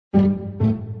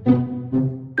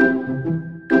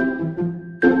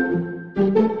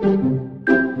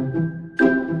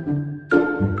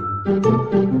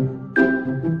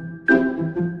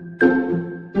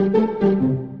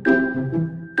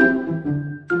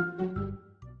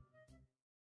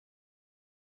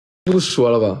不说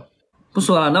了吧？不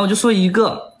说了，那我就说一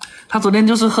个。他昨天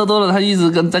就是喝多了，他一直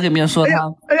在跟别人说他。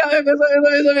哎呀，别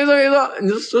说，你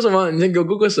说什么？你先给我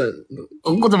过个审。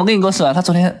我怎么跟你过审啊？他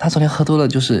昨天喝多了，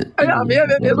就是。哎呀，别说，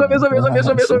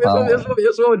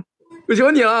我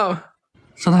求你了。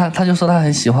说他就说他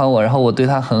很喜欢我，然后我对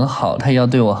他很好，他也要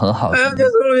对我很好。哎呀，别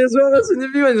说了，神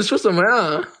经病吧！你说什么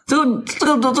呀？这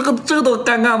个都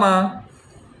尴尬吗？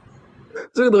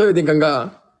这个都有点尴尬。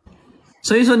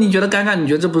所以说你觉得尴尬？你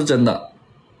觉得这不是真的？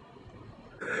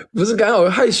不是尴尬，我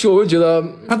害羞，我就觉得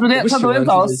他昨天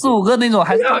找了4、5个那种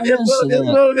还是刚认识的人。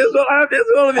别说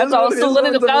了，还找了4、5个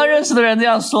那种刚认识的人这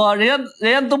样说，人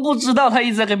家都不知道他一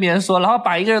直在跟别人说，然后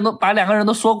把2个人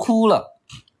都说哭了。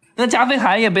那加菲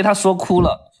涵也被他说哭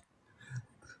了。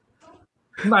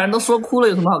你把人都说哭了，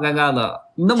有什么好尴尬的？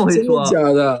你那么会说？真的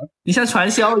假的？你像传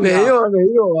销一样。没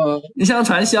有啊！你像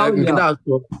传销一样。你跟大家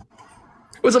说，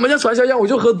我怎么像传销一样？我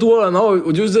就喝多了，然后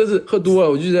我就这次喝多了，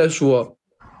我就在说。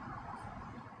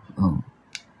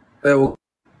哎，我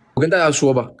跟大家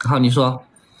说吧。好，你说。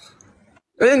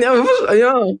哎呀，你还不是？哎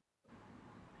呀，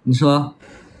你说。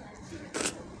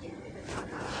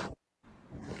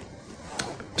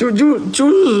就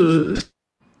是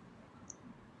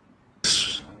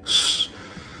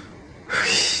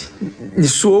你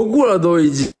说过了都已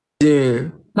经。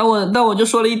那我就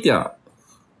说了一点儿。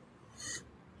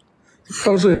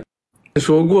上次你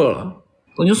说过了。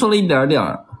我就说了一点点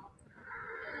儿。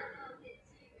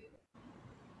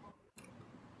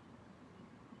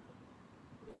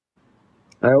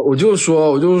哎，我就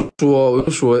说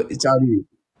家里，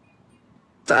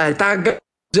大概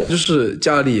这就是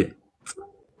家里，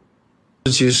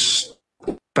其实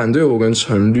反对我跟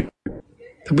陈律，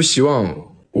他不希望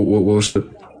我是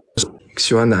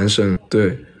喜欢男生，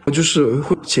对，就是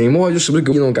会潜移默化，就是不是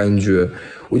给我那种感觉，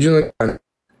我就能感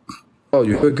到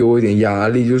也会给我一点压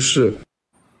力，就是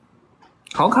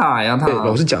好卡呀，他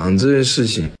老是讲这件事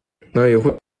情，然后也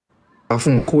会他父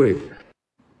母会，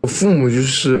我父母就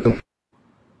是。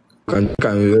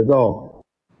感觉到，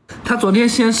他昨天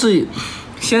先是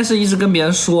一直跟别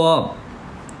人说，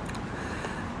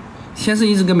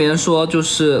就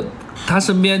是他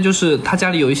身边就是他家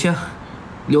里有一些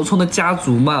刘聪的家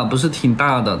族嘛，不是挺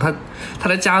大的，他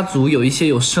的家族有一些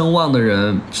有声望的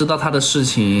人知道他的事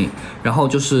情，然后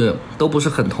就是都不是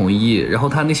很同意，然后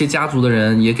他那些家族的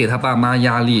人也给他爸妈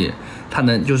压力，他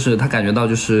感觉到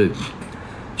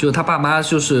就是他爸妈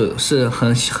是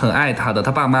很爱他的，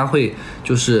他爸妈会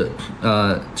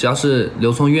只要是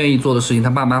刘聪愿意做的事情，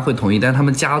他爸妈会同意，但是他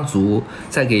们家族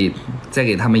再给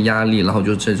他们压力，然后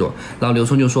就这种，然后刘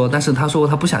聪就说，但是他说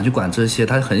他不想去管这些，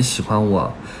他很喜欢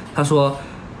我，他说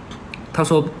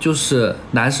就是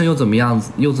男生又怎么样，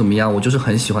我就是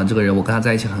很喜欢这个人，我跟他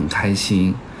在一起很开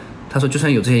心，他说就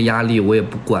算有这些压力我也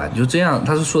不管，就这样，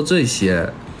他是说这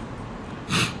些，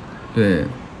对。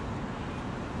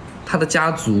他的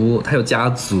家族，他有家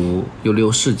族，有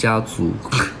刘氏家族，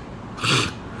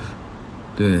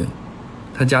对，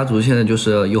他家族现在就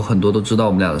是有很多都知道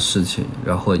我们俩的事情，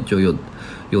然后就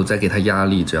有在给他压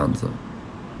力这样子，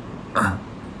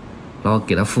然后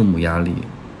给他父母压力。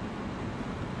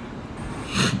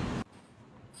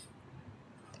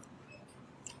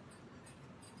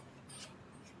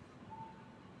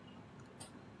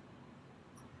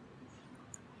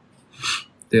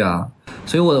对啊，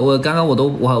所以我刚刚我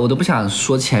都不想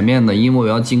说前面的，因为我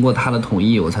要经过他的同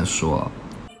意我才说。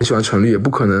你喜欢陈律也不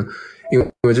可能因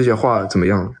为这些话怎么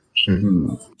样。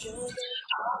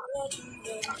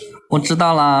我知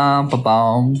道啦，宝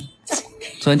宝。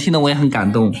昨天听的我也很感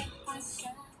动。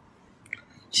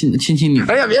亲你。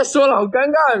哎呀，别说了，好尴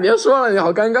尬！别说了，你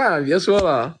好尴尬！别说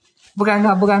了。不尴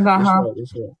尬哈。别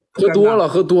说了。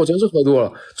喝多，真是喝多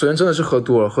了。昨天真的是喝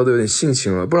多了，喝的有点性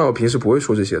情了，不然我平时不会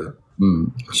说这些的。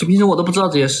平时我都不知道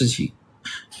这些事情。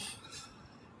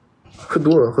喝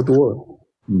多了。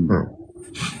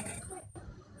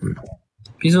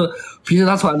平时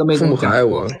他从来都没跟我讲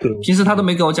过，平时他都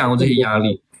没跟我讲过这些压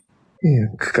力。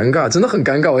尴尬，真的很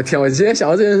尴尬！我天，我今天想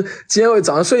到这，今天我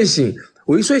早上睡醒，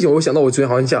我一睡醒，我想到我昨天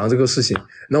好像讲了这个事情，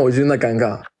然后我就那尴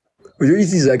尬，我就一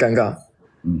直在尴尬。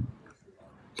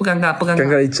不尴尬，尴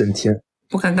尬一整天，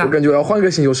不尴尬。我感觉我要换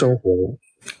个星球生活。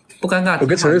不尴尬。我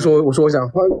跟陈瑞说，我想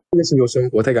换个星球生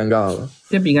活，太尴尬了。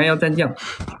这饼干要蘸酱，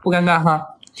不尴尬哈，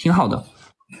挺好的。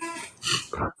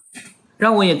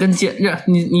让我也更坚，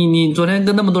你昨天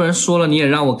跟那么多人说了，你也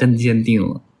让我更坚定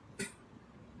了。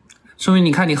说明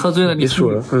你看你喝醉了，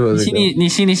你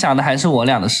心里想的还是我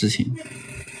俩的事情。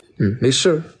没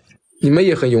事，你们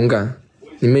也很勇敢，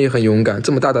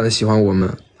这么大胆的喜欢我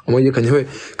们也肯定会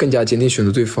更加坚定选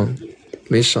择对方，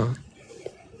没啥。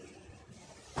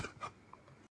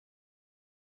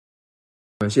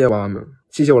谢谢娃娃们，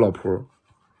谢谢我老婆，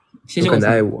谢谢我勇敢的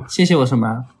爱我。谢谢我什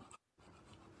么？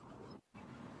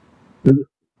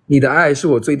你的爱是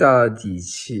我最大的底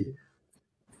气。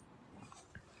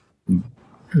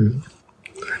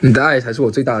你的爱才是我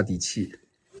最大的底气。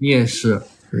你也是。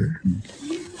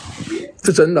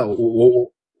这真的，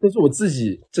我这是我自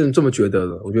己这么觉得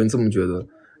的。我觉得你这么觉得，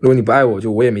如果你不爱我，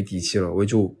我也没底气了，我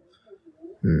就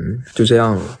这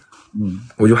样了。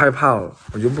我就害怕了，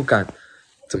我就不敢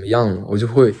怎么样了，我就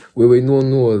会唯唯诺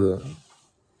诺的。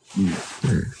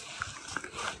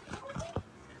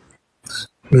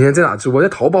明天在哪直播？在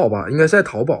淘宝吧，应该是在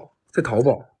淘宝，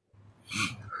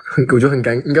我觉得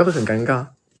应该会很尴尬。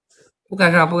不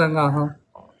尴尬哈。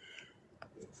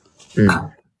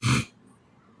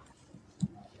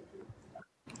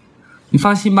你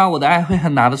放心吧，我的爱会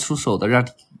很拿得出手的，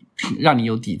让你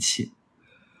有底气。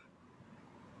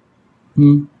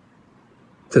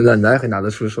真的，你的爱很拿得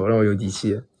出手，让我有底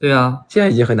气。对啊，现在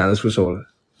已经很拿得出手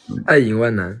了，爱赢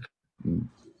万难。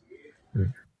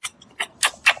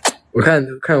我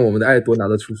看我们的爱多拿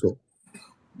得出手。